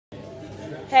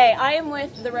Hey, I am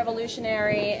with the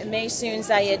revolutionary Maysoon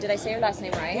Zayid. Did I say her last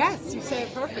name right? Yes, you said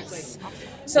it perfectly.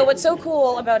 So what's so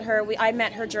cool about her, I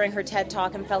met her during her TED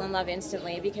Talk and fell in love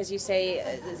instantly because you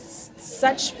say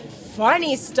such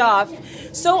funny stuff,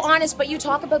 so honest, but you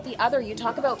talk about the other. You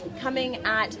talk about coming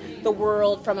at the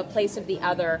world from a place of the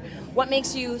other. What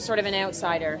makes you sort of an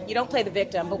outsider? You don't play the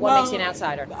victim, but what makes you an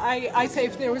outsider? I say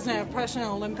if there was an oppression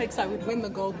Olympics, I would win the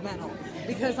gold medal.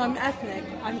 Because I'm ethnic,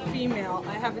 I'm female,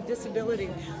 I have a disability,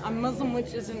 I'm Muslim,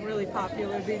 which isn't really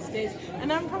popular these days,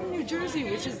 and I'm from New Jersey,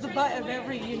 which is the butt of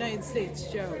every United States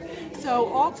joke.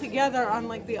 So altogether, I'm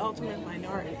like the ultimate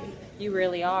minority. You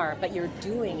really are, but you're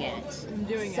doing it. I'm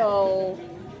doing it. So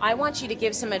I want you to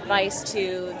give some advice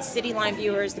to City Line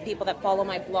viewers, the people that follow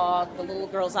my blog, the little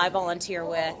girls I volunteer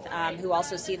with, who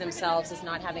also see themselves as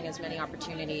not having as many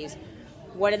opportunities.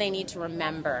 What do they need to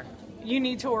remember? You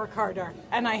need to work harder.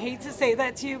 And I hate to say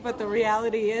that to you, but the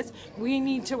reality is we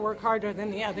need to work harder than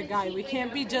the other guy. We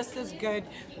can't be just as good.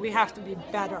 We have to be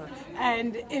better.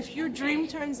 And if your dream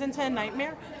turns into a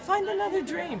nightmare, find another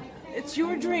dream. It's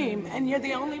your dream, and you're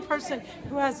the only person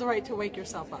who has the right to wake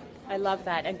yourself up. I love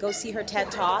that. And go see her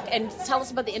TED Talk. And tell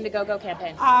us about the Indiegogo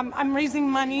campaign. I'm raising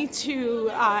money to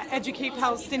educate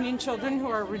Palestinian children who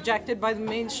are rejected by the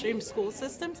mainstream school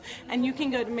systems. And you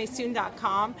can go to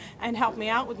Maysoon.com and help me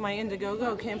out with my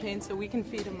Indiegogo campaign so we can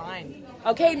feed a mind.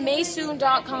 Okay,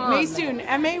 Maysoon.com. Maysoon,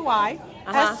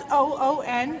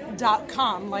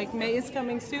 Maysoon.com. Like May is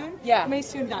coming soon? Yeah.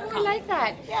 Maysoon.com. Oh, I like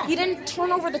that. Yeah. You didn't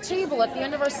turn over the table at the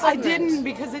end of our I segment. didn't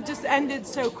because it just ended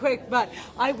so quick, but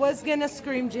I was going to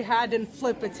scream jihad and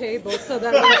flip a table so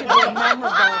that it could be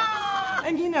memorable.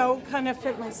 And, you know, kind of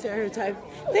fit my stereotype.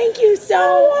 Thank you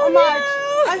so much.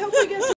 I hope we get to